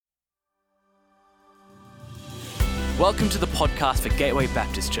Welcome to the podcast for Gateway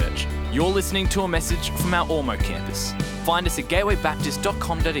Baptist Church. You're listening to a message from our Ormo campus. Find us at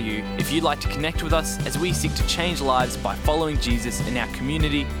gatewaybaptist.com.au if you'd like to connect with us as we seek to change lives by following Jesus in our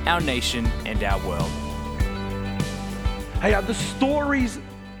community, our nation, and our world. Hey, the stories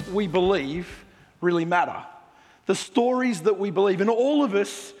we believe really matter. The stories that we believe, and all of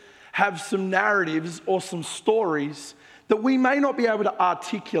us have some narratives or some stories that we may not be able to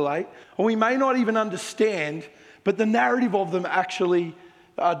articulate or we may not even understand, but the narrative of them actually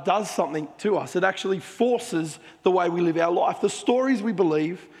does something to us. It actually forces the way we live our life. The stories we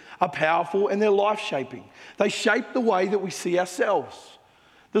believe are powerful and they're life-shaping. They shape the way that we see ourselves.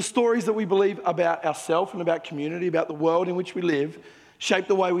 The stories that we believe about ourselves and about community, about the world in which we live, shape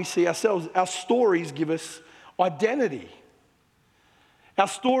the way we see ourselves. Our stories give us identity. Our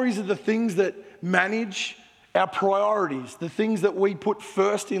stories are the things that manage our priorities. The things that we put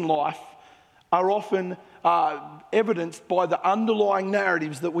first in life are often evidenced by the underlying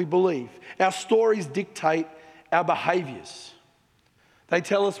narratives that we believe. Our stories dictate our behaviours. They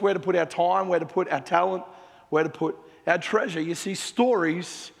tell us where to put our time, where to put our talent, where to put our treasure. You see,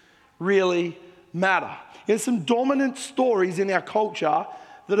 stories really matter. There's some dominant stories in our culture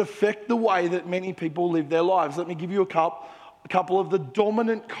that affect the way that many people live their lives. Let me give you a couple of the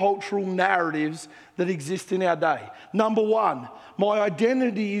dominant cultural narratives that exist in our day. Number one, my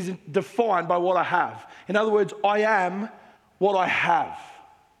identity is defined by what I have. In other words, I am what I have.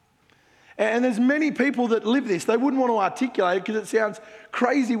 And there's many people that live this. They wouldn't want to articulate it because it sounds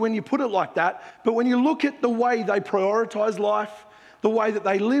crazy when you put it like that. But when you look at the way they prioritize life, the way that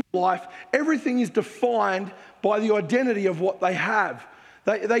they live life, everything is defined by the identity of what they have.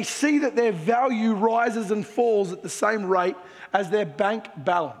 They see that their value rises and falls at the same rate as their bank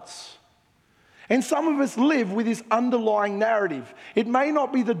balance. And some of us live with this underlying narrative. It may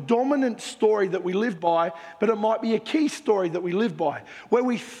not be the dominant story that we live by, but it might be a key story that we live by, where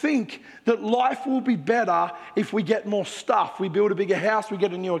we think that life will be better if we get more stuff. We build a bigger house, we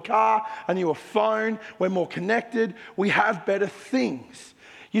get a newer car, a newer phone, we're more connected, we have better things.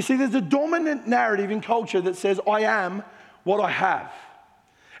 You see, there's a dominant narrative in culture that says, I am what I have.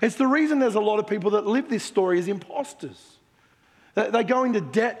 It's the reason there's a lot of people that live this story as imposters. They go into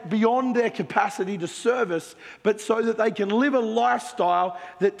debt beyond their capacity to service, but so that they can live a lifestyle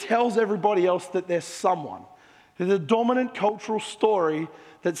that tells everybody else that they're someone. There's a dominant cultural story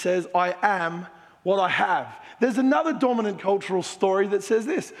that says, I am what I have. There's another dominant cultural story that says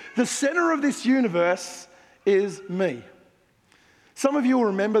this: the center of this universe is me. Some of you will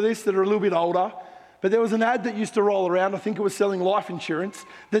remember this that are a little bit older. But there was an ad that used to roll around, I think it was selling life insurance,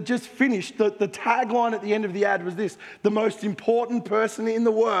 that just finished. The tagline at the end of the ad was this: the most important person in the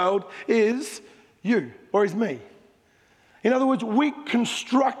world is you, or is me. In other words, we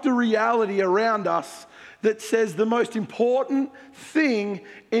construct a reality around us that says the most important thing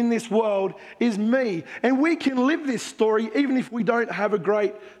in this world is me. And we can live this story even if we don't have a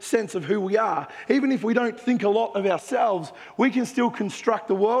great sense of who we are. Even if we don't think a lot of ourselves, we can still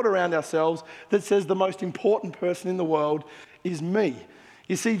construct a world around ourselves that says the most important person in the world is me.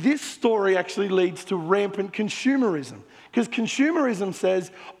 You see, this story actually leads to rampant consumerism. Because consumerism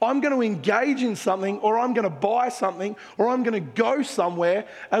says, I'm going to engage in something, or I'm going to buy something, or I'm going to go somewhere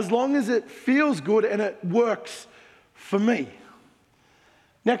as long as it feels good and it works for me.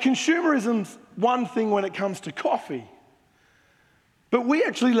 Now, consumerism's one thing when it comes to coffee. But we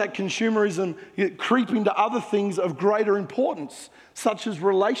actually let consumerism creep into other things of greater importance, such as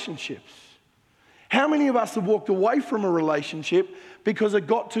relationships. How many of us have walked away from a relationship because it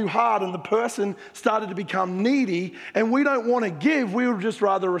got too hard and the person started to become needy, and we don't want to give, we would just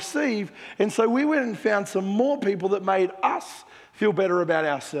rather receive. And so we went and found some more people that made us feel better about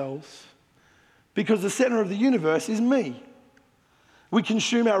ourselves, because the center of the universe is me. We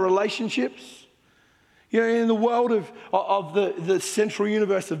consume our relationships. You know, in the world of the central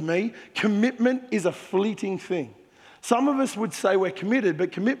universe of me, commitment is a fleeting thing. Some of us would say we're committed,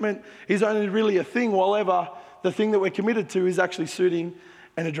 but commitment is only really a thing while ever the thing that we're committed to is actually suiting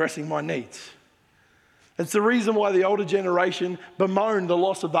and addressing my needs. It's the reason why the older generation bemoan the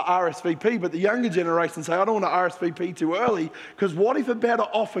loss of the RSVP, but the younger generation say, I don't want to RSVP too early, because what if a better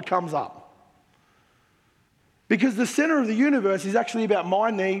offer comes up? Because the center of the universe is actually about my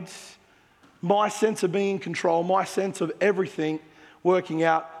needs, my sense of being in control, my sense of everything working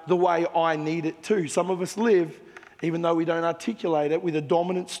out the way I need it to. Some of us live, even though we don't articulate it, with a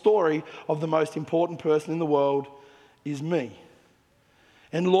dominant story of the most important person in the world is me.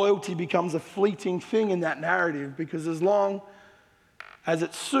 And loyalty becomes a fleeting thing in that narrative, because as long as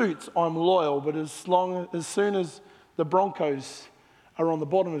it suits, I'm loyal. But as soon as the Broncos are on the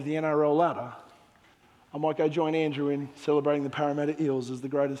bottom of the NRL ladder, I might go join Andrew in celebrating the Parramatta Eels as the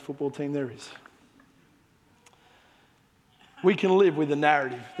greatest football team there is. We can live with the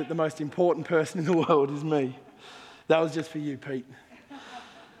narrative that the most important person in the world is me. That was just for you, Pete.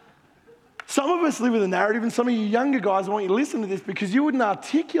 Some of us live with a narrative, and some of you younger guys, I want you to listen to this because you wouldn't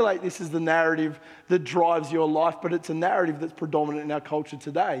articulate this as the narrative that drives your life, but it's a narrative that's predominant in our culture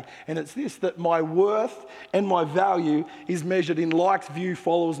today. And it's this, that my worth and my value is measured in likes, views,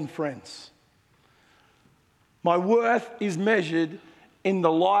 followers, and friends. My worth is measured in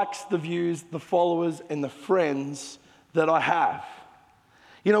the likes, the views, the followers, and the friends that I have.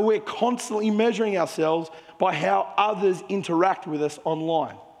 You know, we're constantly measuring ourselves by how others interact with us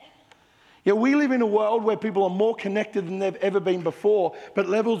online. Yeah, we live in a world where people are more connected than they've ever been before, but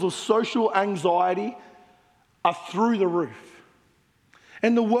levels of social anxiety are through the roof.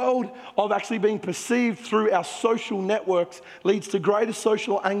 And the world of actually being perceived through our social networks leads to greater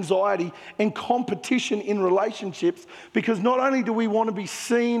social anxiety and competition in relationships, because not only do we want to be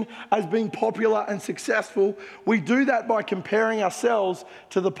seen as being popular and successful, we do that by comparing ourselves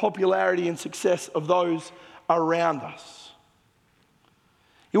to the popularity and success of those around us.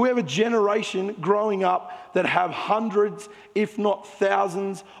 We have a generation growing up that have hundreds, if not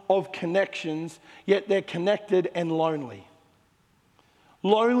thousands, of connections, yet they're connected and lonely.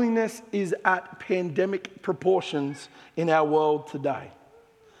 Loneliness is at pandemic proportions in our world today.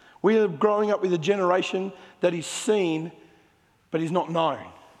 We are growing up with a generation that is seen, but is not known.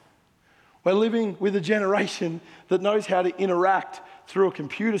 We're living with a generation that knows how to interact through a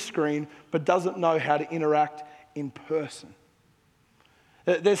computer screen, but doesn't know how to interact in person.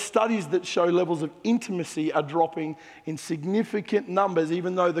 There's studies that show levels of intimacy are dropping in significant numbers,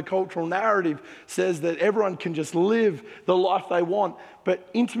 even though the cultural narrative says that everyone can just live the life they want. But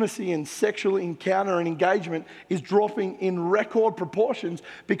intimacy and sexual encounter and engagement is dropping in record proportions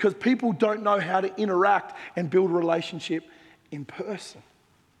because people don't know how to interact and build a relationship in person.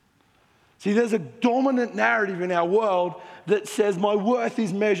 See, there's a dominant narrative in our world that says my worth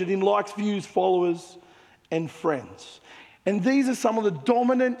is measured in likes, views, followers, and friends. And these are some of the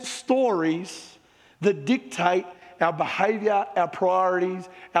dominant stories that dictate our behavior, our priorities,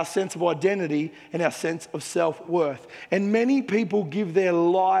 our sense of identity, and our sense of self-worth. And many people give their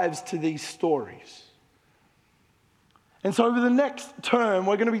lives to these stories. And so over the next term,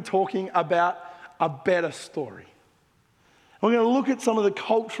 we're going to be talking about a better story. We're going to look at some of the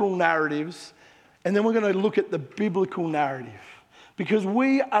cultural narratives, and then we're going to look at the biblical narrative, because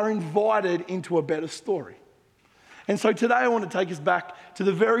we are invited into a better story. And so today I want to take us back to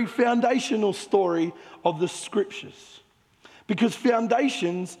the very foundational story of the scriptures, because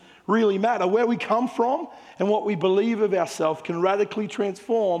foundations really matter. Where we come from and what we believe of ourselves can radically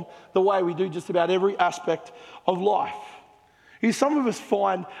transform the way we do just about every aspect of life. Some of us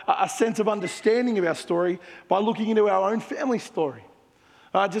find a sense of understanding of our story by looking into our own family story.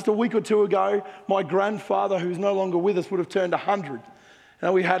 Just a week or two ago, my grandfather, who's no longer with us, would have turned 100.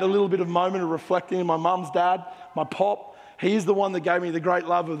 And we had a little bit of moment of reflecting. My mum's dad, my pop, he is the one that gave me the great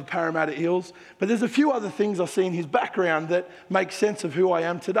love of the Parramatta Eels. But there's a few other things I see in his background that make sense of who I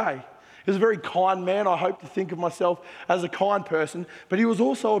am today. He was a very kind man. I hope to think of myself as a kind person, but he was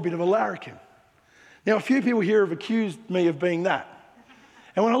also a bit of a larrikin. Now, a few people here have accused me of being that.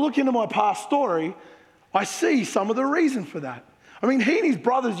 And when I look into my past story, I see some of the reason for that. I mean, he and his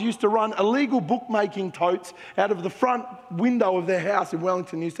brothers used to run illegal bookmaking totes out of the front window of their house in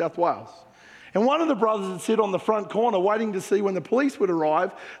Wellington, New South Wales. And one of the brothers would sit on the front corner waiting to see when the police would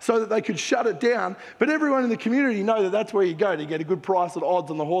arrive so that they could shut it down. But everyone in the community know that that's where you go to get a good price at odds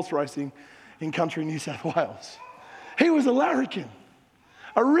on the horse racing in country New South Wales. He was a larrikin,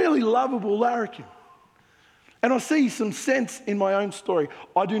 a really lovable larrikin. And I see some sense in my own story.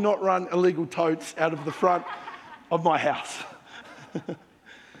 I do not run illegal totes out of the front of my house.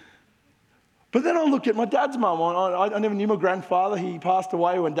 But then I look at my dad's mum. I never knew my grandfather. He passed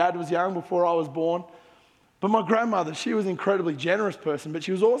away when Dad was young, before I was born. But my grandmother, she was an incredibly generous person, but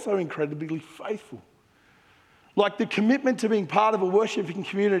she was also incredibly faithful. Like, the commitment to being part of a worshiping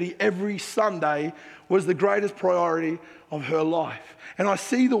community every Sunday was the greatest priority of her life. And I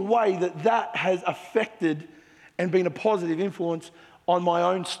see the way that that has affected and been a positive influence on my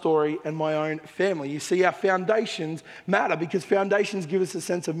own story and my own family. You see, our foundations matter because foundations give us a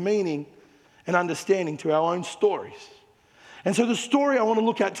sense of meaning and understanding to our own stories. And so the story I want to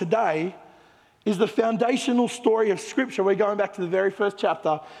look at today is the foundational story of Scripture. We're going back to the very first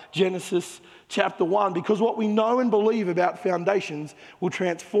chapter, Genesis chapter 1, because what we know and believe about foundations will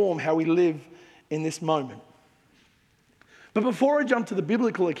transform how we live in this moment. But before I jump to the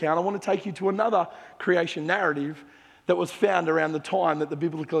biblical account, I want to take you to another creation narrative that was found around the time that the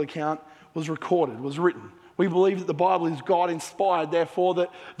biblical account was recorded, was written. We believe that the Bible is God-inspired, therefore that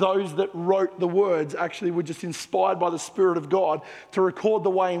those that wrote the words actually were just inspired by the Spirit of God to record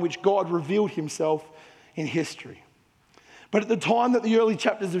the way in which God revealed himself in history. But at the time that the early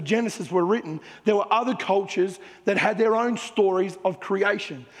chapters of Genesis were written, there were other cultures that had their own stories of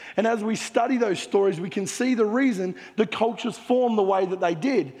creation. And as we study those stories, we can see the reason the cultures formed the way that they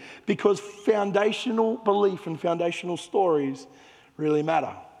did, because foundational belief and foundational stories really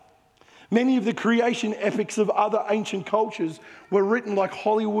matter. Many of the creation epics of other ancient cultures were written like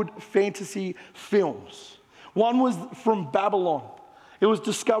Hollywood fantasy films. One was from Babylon. It was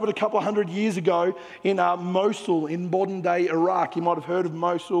discovered a couple of hundred years ago in Mosul in modern-day Iraq. You might have heard of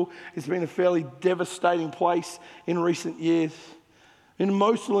Mosul. It's been a fairly devastating place in recent years. In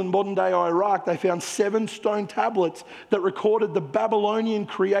Mosul in modern-day Iraq, they found 7 stone tablets that recorded the Babylonian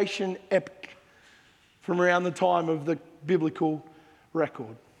creation epic from around the time of the biblical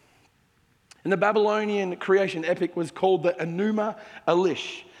record. And the Babylonian creation epic was called the Enuma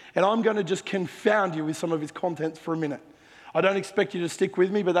Elish. And I'm going to just confound you with some of its contents for a minute. I don't expect you to stick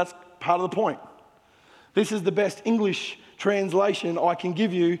with me, but that's part of the point. This is the best English translation I can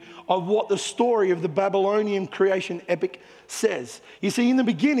give you of what the story of the Babylonian creation epic says. You see, in the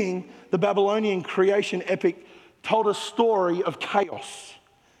beginning, the Babylonian creation epic told a story of chaos,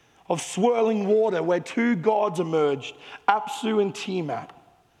 of swirling water where 2 gods emerged, Apsu and Tiamat.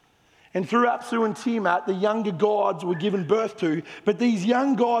 And through Apsu and Tiamat, the younger gods were given birth to, but these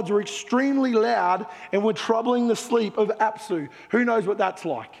young gods were extremely loud and were troubling the sleep of Apsu. Who knows what that's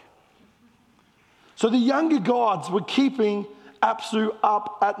like? So the younger gods were keeping Apsu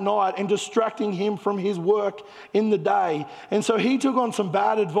up at night and distracting him from his work in the day. And so he took on some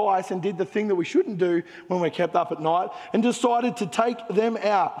bad advice and did the thing that we shouldn't do when we're kept up at night and decided to take them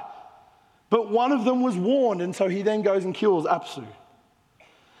out. But one of them was warned, and so he then goes and kills Apsu.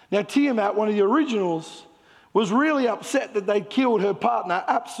 Now, Tiamat, one of the originals, was really upset that they'd killed her partner,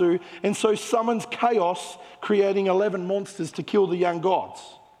 Apsu, and so summons chaos, creating 11 monsters to kill the young gods,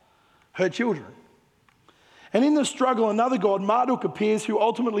 her children. And in the struggle, another god, Marduk, appears, who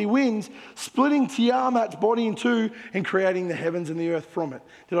ultimately wins, splitting Tiamat's body in 2 and creating the heavens and the earth from it.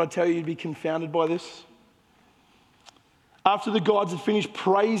 Did I tell you you'd be confounded by this? After the gods had finished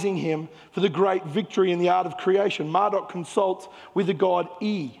praising him for the great victory in the art of creation, Marduk consults with the god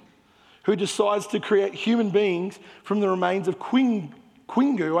E, who decides to create human beings from the remains of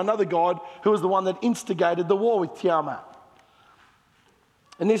Kingu, another god who was the one that instigated the war with Tiamat.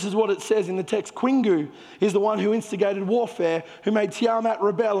 And this is what it says in the text. Kingu is the one who instigated warfare, who made Tiamat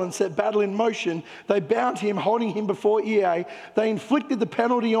rebel and set battle in motion. They bound him, holding him before Ea. They inflicted the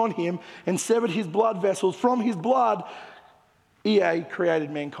penalty on him and severed his blood vessels. From his blood, Ea created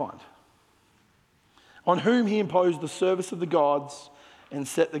mankind, on whom he imposed the service of the gods and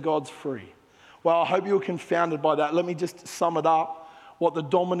set the gods free. Well, I hope you were confounded by that. Let me just sum it up, what the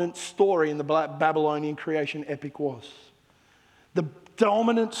dominant story in the Babylonian creation epic was. The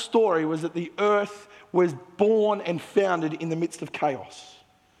dominant story was that the earth was born and founded in the midst of chaos.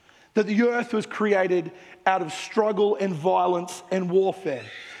 That the earth was created out of struggle and violence and warfare.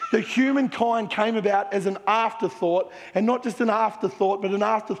 That humankind came about as an afterthought, and not just an afterthought, but an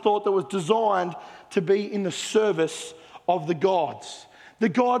afterthought that was designed to be in the service of the gods. The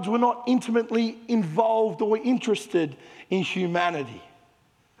gods were not intimately involved or interested in humanity.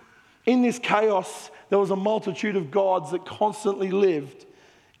 In this chaos, there was a multitude of gods that constantly lived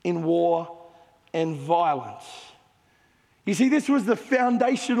in war and violence. You see, this was the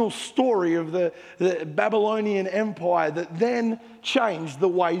foundational story of the Babylonian Empire that then changed the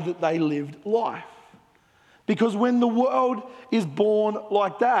way that they lived life. Because when the world is born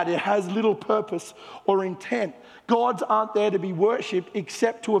like that, it has little purpose or intent. Gods aren't there to be worshipped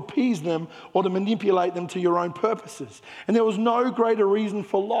except to appease them or to manipulate them to your own purposes. And there was no greater reason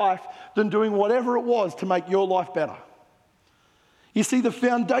for life than doing whatever it was to make your life better. You see, the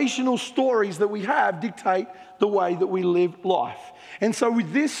foundational stories that we have dictate the way that we live life. And so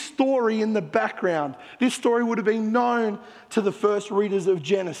with this story in the background, this story would have been known to the first readers of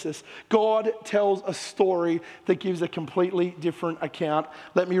Genesis. God tells a story that gives a completely different account.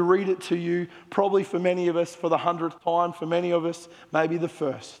 Let me read it to you, probably for many of us for the 100th time, for many of us maybe the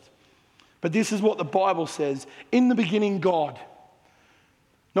first. But this is what the Bible says. In the beginning, God.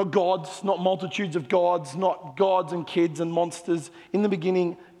 Not gods, not multitudes of gods, not gods and kids and monsters. In the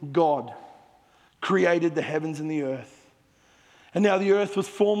beginning, God created the heavens and the earth. And now the earth was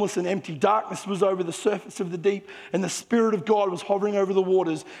formless and empty. Darkness was over the surface of the deep, and the Spirit of God was hovering over the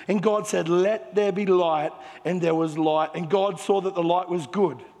waters. And God said, "Let there be light," and there was light. And God saw that the light was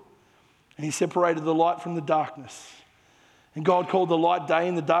good. And he separated the light from the darkness. And God called the light day,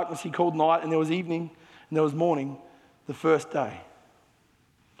 and the darkness he called night, and there was evening, and there was morning, the first day.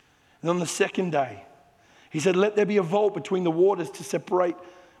 And on the second day, he said, let there be a vault between the waters to separate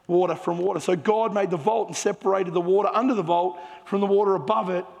water from water. So God made the vault and separated the water under the vault from the water above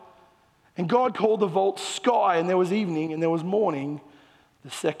it. And God called the vault sky, and there was evening, and there was morning,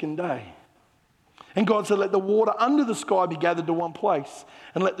 the second day. And God said, let the water under the sky be gathered to one place,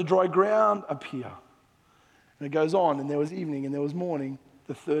 and let the dry ground appear. And it goes on, and there was evening, and there was morning,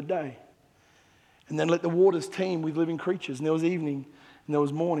 the third day. And then let the waters teem with living creatures, and there was evening, and there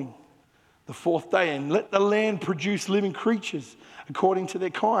was morning, the fourth day. And let the land produce living creatures according to their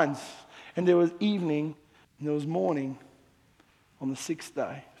kinds. And there was evening, and there was morning on the fifth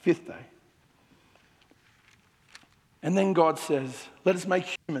day. And then God says, let us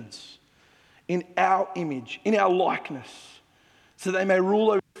make humans in our image, in our likeness, so they may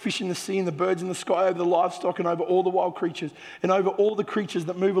rule over fish in the sea and the birds in the sky, over the livestock and over all the wild creatures and over all the creatures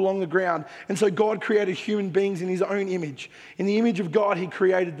that move along the ground. And so God created human beings in his own image. In the image of God, he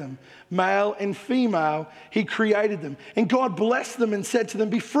created them. Male and female, he created them. And God blessed them and said to them,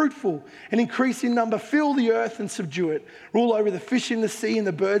 be fruitful and increase in number, fill the earth and subdue it. Rule over the fish in the sea and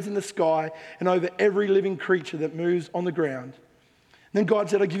the birds in the sky and over every living creature that moves on the ground. Then God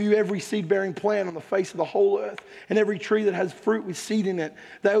said, I give you every seed-bearing plant on the face of the whole earth, and every tree that has fruit with seed in it.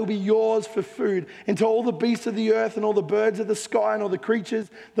 They will be yours for food. And to all the beasts of the earth, and all the birds of the sky, and all the creatures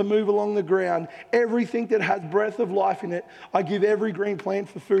that move along the ground, everything that has breath of life in it, I give every green plant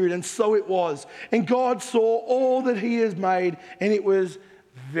for food. And so it was. And God saw all that he has made, and it was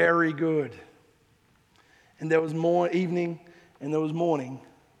very good. And there was more evening, and there was morning,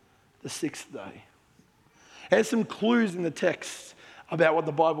 the sixth day. There's some clues in the text about what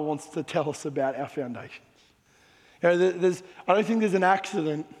the Bible wants to tell us about our foundations. You know, I don't think there's an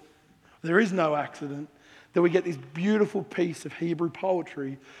accident, there is no accident, that we get this beautiful piece of Hebrew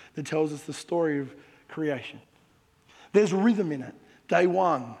poetry that tells us the story of creation. There's rhythm in it. Day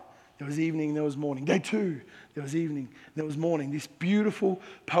one, there was evening, there was morning. Day two, there was evening, there was morning. This beautiful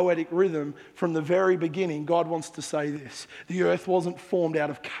poetic rhythm from the very beginning. God wants to say this: the earth wasn't formed out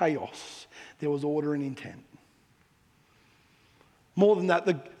of chaos, there was order and intent. More than that,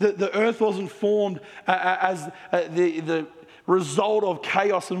 the earth wasn't formed as the result of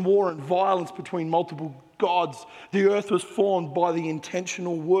chaos and war and violence between multiple gods. The earth was formed by the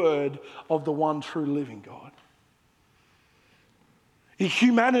intentional word of the one true living God.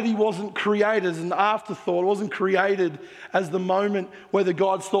 Humanity wasn't created as an afterthought. It wasn't created as the moment where the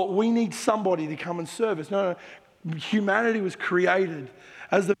gods thought, we need somebody to come and serve us. No. Humanity was created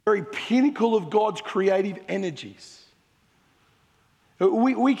as the very pinnacle of God's creative energies.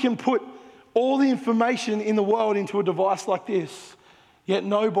 We can put all the information in the world into a device like this, yet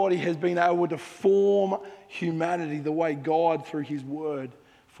nobody has been able to form humanity the way God, through his word,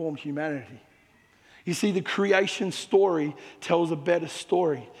 formed humanity. You see, the creation story tells a better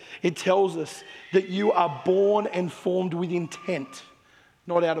story. It tells us that you are born and formed with intent,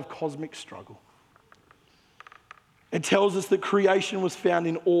 not out of cosmic struggle. It tells us that creation was found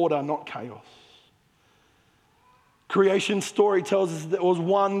in order, not chaos. Creation story tells us that there was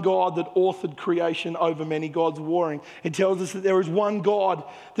one God that authored creation over many gods warring. It tells us that there is one God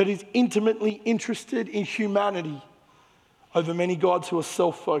that is intimately interested in humanity over many gods who are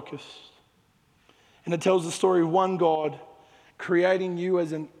self-focused. And it tells the story of one God creating you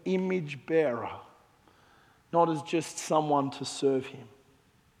as an image bearer, not as just someone to serve him.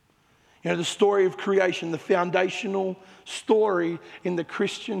 You know, the story of creation, the foundational story in the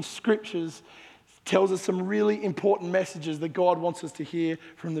Christian scriptures, tells us some really important messages that God wants us to hear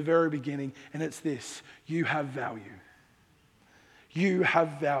from the very beginning. And it's this: you have value. You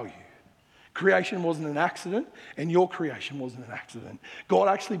have value. Creation wasn't an accident, and your creation wasn't an accident. God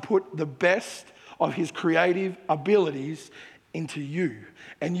actually put the best of his creative abilities into you,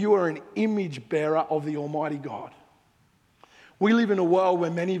 and you are an image bearer of the Almighty God. We live in a world where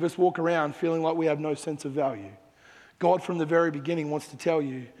many of us walk around feeling like we have no sense of value. God, from the very beginning, wants to tell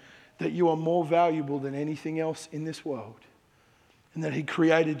you that you are more valuable than anything else in this world, and that he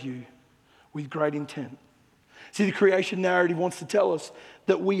created you with great intent. See, the creation narrative wants to tell us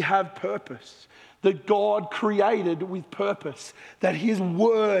that we have purpose, that God created with purpose, that his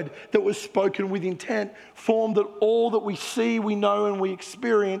word that was spoken with intent formed that all that we see, we know, and we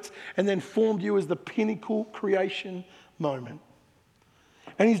experience, and then formed you as the pinnacle creation moment.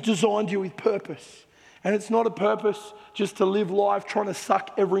 And he's designed you with purpose. And it's not a purpose just to live life trying to suck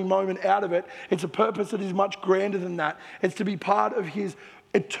every moment out of it. It's a purpose that is much grander than that. It's to be part of his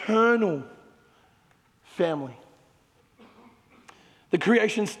eternal family. The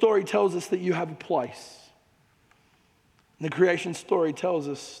creation story tells us that you have a place. And the creation story tells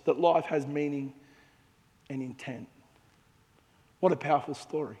us that life has meaning and intent. What a powerful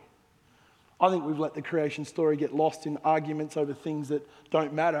story. I think we've let the creation story get lost in arguments over things that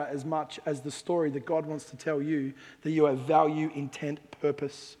don't matter as much as the story that God wants to tell you, that you have value, intent,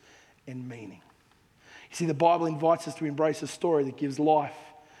 purpose, and meaning. You see, the Bible invites us to embrace a story that gives life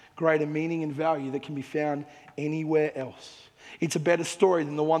greater meaning and value that can be found anywhere else. It's a better story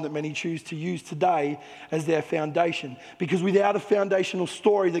than the one that many choose to use today as their foundation. Because without a foundational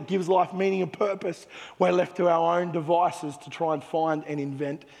story that gives life meaning and purpose, we're left to our own devices to try and find and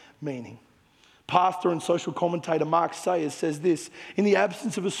invent meaning. Pastor and social commentator Mark Sayers says this: in the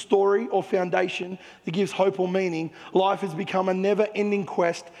absence of a story or foundation that gives hope or meaning, life has become a never-ending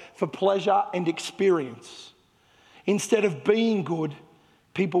quest for pleasure and experience. Instead of being good,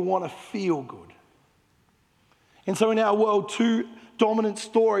 people want to feel good. And so in our world, two dominant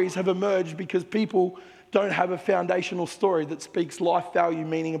stories have emerged because people don't have a foundational story that speaks life, value,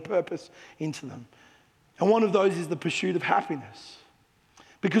 meaning, and purpose into them. And one of those is the pursuit of happiness.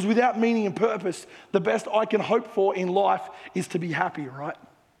 Because without meaning and purpose, the best I can hope for in life is to be happy, right?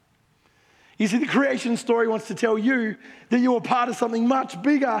 You see, the creation story wants to tell you that you are part of something much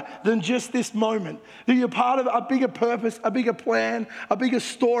bigger than just this moment. That you're part of a bigger purpose, a bigger plan, a bigger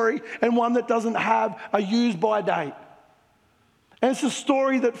story, and one that doesn't have a use-by date. And it's a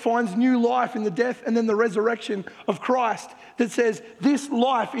story that finds new life in the death and then the resurrection of Christ that says this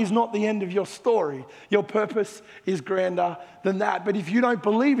life is not the end of your story. Your purpose is grander than that. But if you don't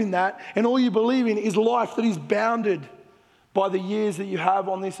believe in that and all you believe in is life that is bounded by the years that you have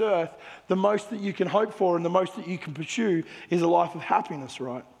on this earth, the most that you can hope for and the most that you can pursue is a life of happiness,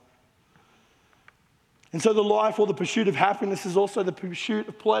 right? And so the life or the pursuit of happiness is also the pursuit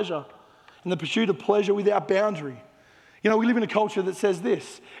of pleasure, and the pursuit of pleasure without boundary. You know, we live in a culture that says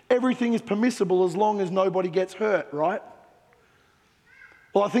this: everything is permissible as long as nobody gets hurt, right?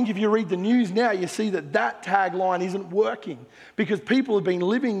 Well, I think if you read the news now, you see that that tagline isn't working because people have been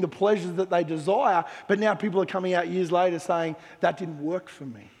living the pleasures that they desire, but now people are coming out years later saying, that didn't work for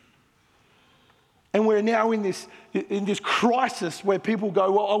me. And we're now in this crisis where people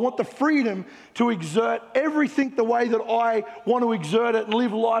go, well, I want the freedom to exert everything the way that I want to exert it and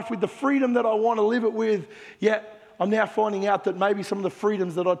live life with the freedom that I want to live it with, yet I'm now finding out that maybe some of the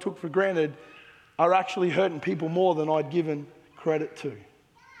freedoms that I took for granted are actually hurting people more than I'd given credit to.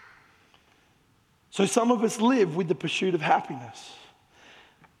 So some of us live with the pursuit of happiness.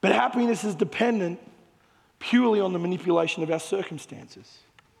 But happiness is dependent purely on the manipulation of our circumstances.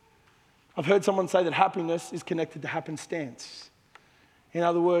 I've heard someone say that happiness is connected to happenstance. In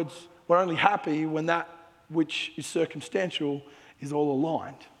other words, we're only happy when that which is circumstantial is all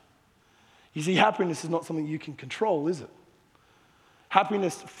aligned. You see, happiness is not something you can control, is it?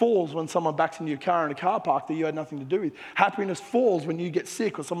 Happiness falls when someone backs into your car in a car park that you had nothing to do with. Happiness falls when you get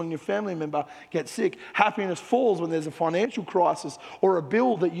sick or someone in your family member gets sick. Happiness falls when there's a financial crisis or a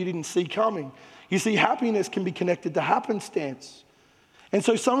bill that you didn't see coming. You see, happiness can be connected to happenstance. And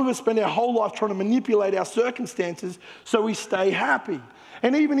so some of us spend our whole life trying to manipulate our circumstances so we stay happy.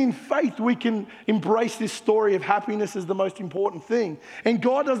 And even in faith, we can embrace this story of happiness as the most important thing. And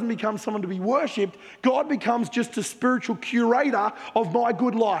God doesn't become someone to be worshipped. God becomes just a spiritual curator of my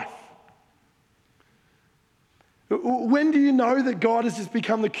good life. When do you know that God has just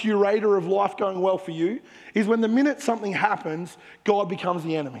become the curator of life going well for you? Is when the minute something happens, God becomes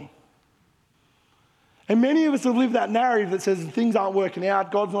the enemy. And many of us have lived that narrative that says things aren't working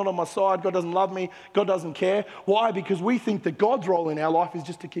out, God's not on my side, God doesn't love me, God doesn't care. Why? Because we think that God's role in our life is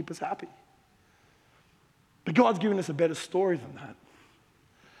just to keep us happy. But God's given us a better story than that.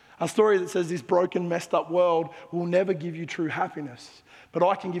 A story that says this broken, messed up world will never give you true happiness. But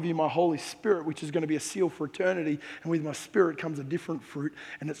I can give you my Holy Spirit, which is going to be a seal for eternity. And with my Spirit comes a different fruit,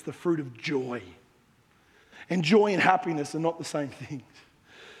 and it's the fruit of joy. And joy and happiness are not the same things.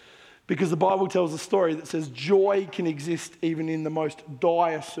 Because the Bible tells a story that says joy can exist even in the most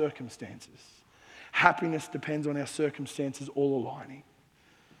dire circumstances. Happiness depends on our circumstances all aligning.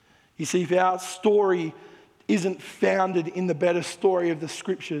 You see, if our story isn't founded in the better story of the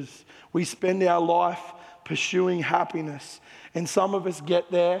Scriptures, we spend our life pursuing happiness. And some of us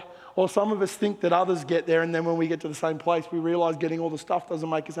get there, or some of us think that others get there, and then when we get to the same place, we realize getting all the stuff doesn't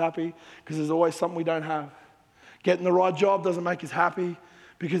make us happy because there's always something we don't have. Getting the right job doesn't make us happy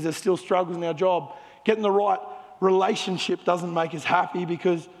because there's still struggles in our job. Getting the right relationship doesn't make us happy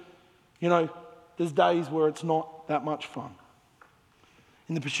because, there's days where it's not that much fun.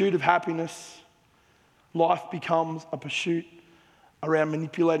 In the pursuit of happiness, life becomes a pursuit around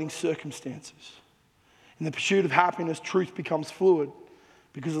manipulating circumstances. In the pursuit of happiness, truth becomes fluid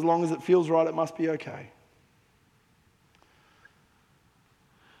because as long as it feels right, it must be okay.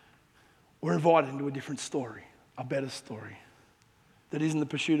 We're invited into a different story, a better story, that isn't the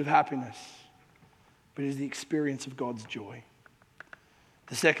pursuit of happiness, but is the experience of God's joy.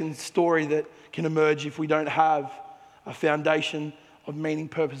 The second story that can emerge if we don't have a foundation of meaning,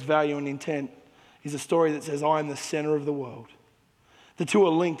 purpose, value, and intent is a story that says, I am the center of the world. The two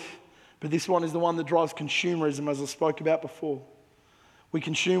are linked, but this one is the one that drives consumerism, as I spoke about before. We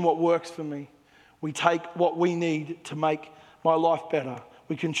consume what works for me. We take what we need to make my life better.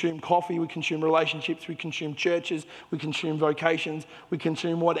 We consume coffee, we consume relationships, we consume churches, we consume vocations, we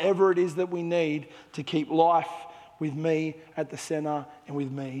consume whatever it is that we need to keep life with me at the center and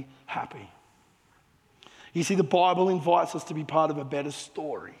with me happy. You see, the Bible invites us to be part of a better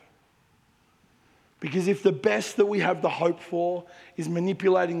story. Because if the best that we have the hope for is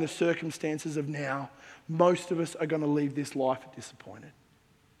manipulating the circumstances of now, most of us are going to leave this life disappointed.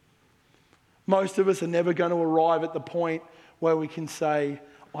 Most of us are never going to arrive at the point where we can say,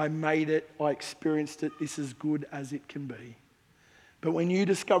 I made it, I experienced it, this is good as it can be. But when you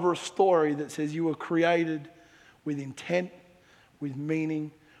discover a story that says you were created with intent, with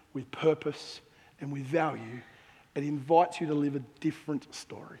meaning, with purpose, and with value, it invites you to live a different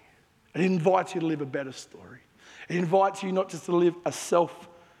story. It invites you to live a better story. It invites you not just to live a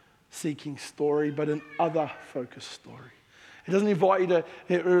self-seeking story, but an other-focused story. It doesn't invite you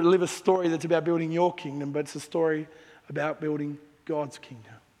to live a story that's about building your kingdom, but it's a story about building God's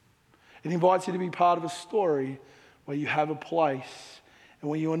kingdom. It invites you to be part of a story where you have a place and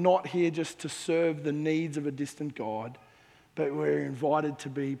where you are not here just to serve the needs of a distant God, but where you're invited to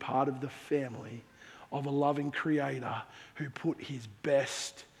be part of the family of a loving Creator who put His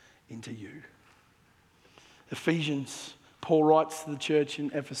best into you. Ephesians, Paul writes to the church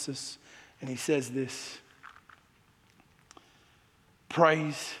in Ephesus and he says this,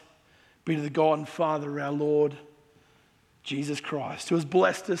 praise be to the God and Father of our Lord Jesus Christ, who has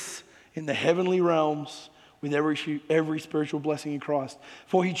blessed us in the heavenly realms with every spiritual blessing in Christ.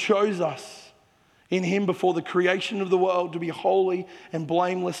 For He chose us in Him before the creation of the world to be holy and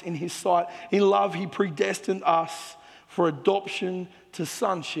blameless in His sight. In love, He predestined us for adoption to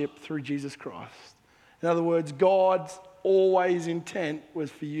sonship through Jesus Christ. In other words, God's always intent was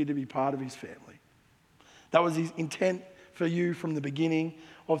for you to be part of His family. That was His intent for you from the beginning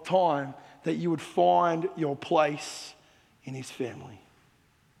of time, that you would find your place in His family.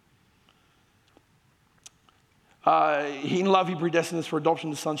 In love, He predestined us for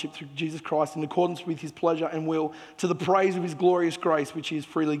adoption to sonship through Jesus Christ in accordance with His pleasure and will, to the praise of His glorious grace, which He has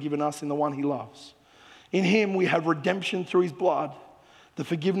freely given us in the one He loves. In Him we have redemption through His blood, the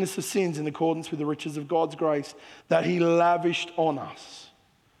forgiveness of sins in accordance with the riches of God's grace that He lavished on us.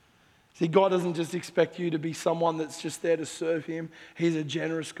 See, God doesn't just expect you to be someone that's just there to serve Him. He's a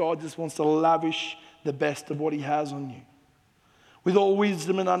generous God, just wants to lavish the best of what He has on you. With all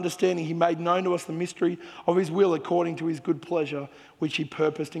wisdom and understanding, He made known to us the mystery of His will according to His good pleasure, which He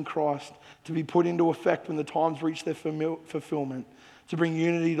purposed in Christ to be put into effect when the times reach their fulfillment, to bring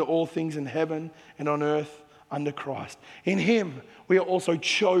unity to all things in heaven and on earth under Christ. In Him we are also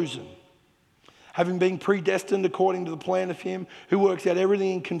chosen, having been predestined according to the plan of Him who works out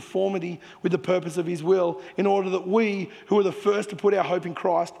everything in conformity with the purpose of His will, in order that we, who are the first to put our hope in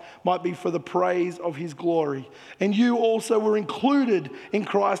Christ, might be for the praise of His glory. And you also were included in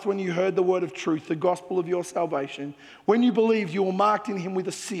Christ when you heard the word of truth, the gospel of your salvation. When you believed, you were marked in Him with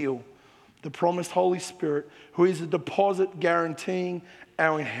a seal, the promised Holy Spirit, who is a deposit guaranteeing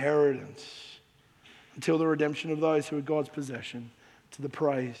our inheritance until the redemption of those who are God's possession, to the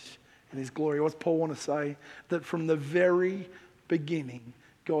praise and His glory. What's Paul want to say? That from the very beginning,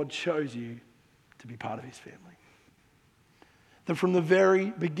 God chose you to be part of His family. That from the very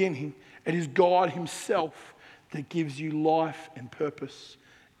beginning, it is God Himself that gives you life and purpose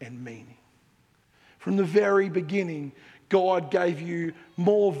and meaning. From the very beginning, God gave you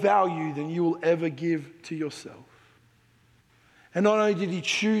more value than you will ever give to yourself. And not only did He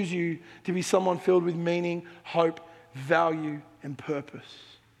choose you to be someone filled with meaning, hope, value, and purpose,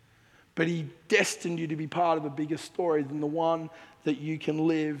 but He destined you to be part of a bigger story than the one that you can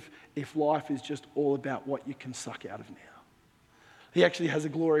live if life is just all about what you can suck out of now. He actually has a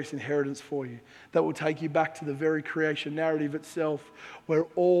glorious inheritance for you that will take you back to the very creation narrative itself, where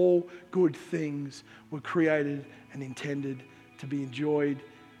all good things were created and intended to be enjoyed,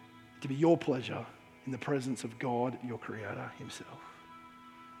 to be your pleasure in the presence of God, your Creator Himself.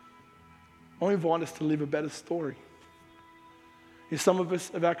 I invite us to live a better story. If some of us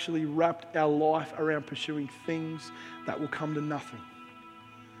have actually wrapped our life around pursuing things that will come to nothing.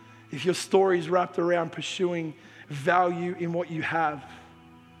 If your story is wrapped around pursuing value in what you have,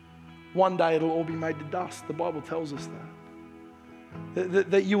 one day it'll all be made to dust. The Bible tells us that.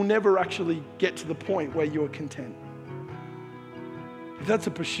 that you'll never actually get to the point where you're content. If that's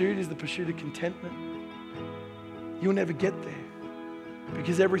a pursuit, is the pursuit of contentment, you'll never get there.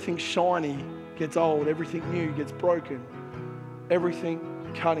 Because everything shiny gets old, everything new gets broken, everything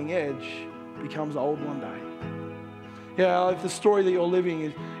cutting edge becomes old one day. Yeah, if the story that you're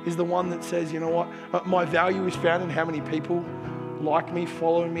living is the one that says, you know what, my value is found in how many people like me,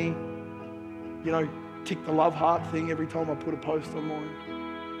 follow me, tick the love heart thing every time I put a post online,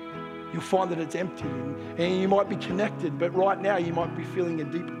 you'll find that it's empty, and you might be connected, but right now you might be feeling a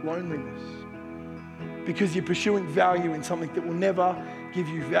deep loneliness because you're pursuing value in something that will never give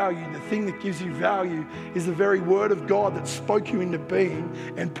you value. The thing that gives you value is the very word of God that spoke you into being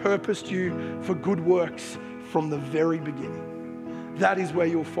and purposed you for good works from the very beginning. That is where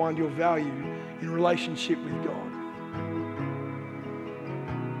you'll find your value in relationship with God.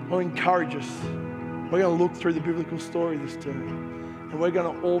 I'll encourage us. We're going to look through the biblical story this term, and we're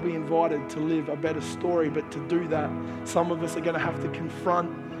going to all be invited to live a better story. But to do that, some of us are going to have to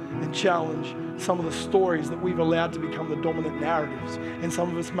confront and challenge some of the stories that we've allowed to become the dominant narratives. And some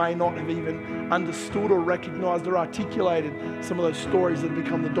of us may not have even understood or recognized or articulated some of those stories that have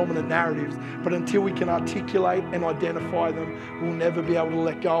become the dominant narratives. But until we can articulate and identify them, we'll never be able to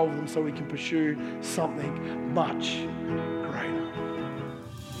let go of them so we can pursue something much greater.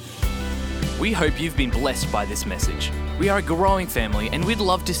 We hope you've been blessed by this message. We are a growing family, and we'd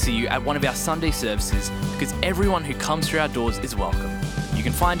love to see you at one of our Sunday services because everyone who comes through our doors is welcome. You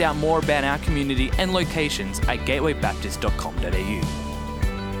can find out more about our community and locations at gatewaybaptist.com.au.